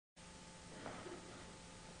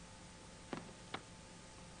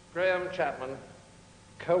Graham Chapman,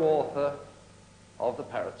 co-author of the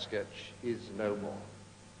Parrot sketch, is no more.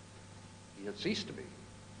 He has ceased to be.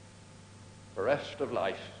 Bereft of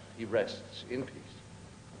life, he rests in peace.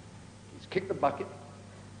 He's kicked the bucket,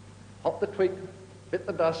 hopped the twig, bit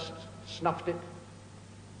the dust, snuffed it,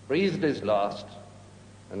 breathed his last,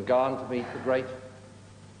 and gone to meet the great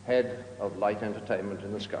head of light entertainment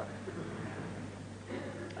in the sky.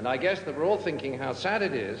 And I guess that we're all thinking how sad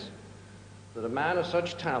it is that a man of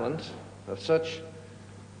such talent, of such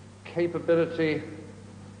capability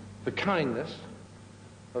for kindness,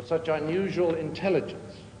 of such unusual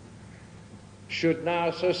intelligence, should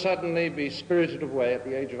now so suddenly be spirited away at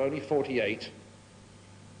the age of only 48,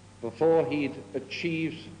 before he'd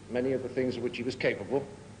achieved many of the things of which he was capable,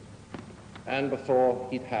 and before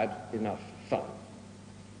he'd had enough fun.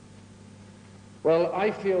 Well,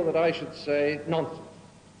 I feel that I should say nonsense.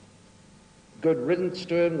 Good riddance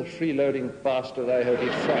to him, the freeloading bastard. I hope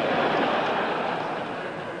he's fried.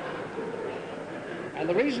 And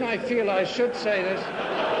the reason I feel I should say this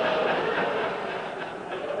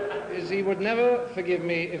is he would never forgive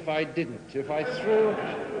me if I didn't, if I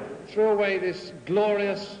threw away this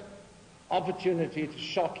glorious opportunity to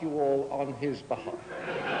shock you all on his behalf.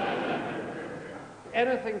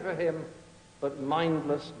 Anything for him but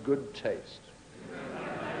mindless good taste.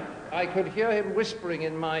 I could hear him whispering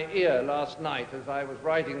in my ear last night as I was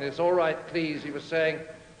writing this. "All right, Cleese," he was saying,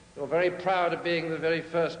 "you're very proud of being the very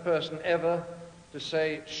first person ever to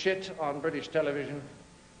say shit on British television.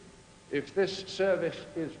 If this service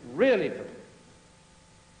is really for me,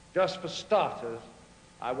 just for starters,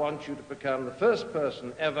 I want you to become the first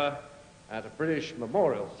person ever at a British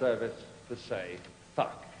memorial service to say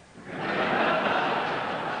fuck."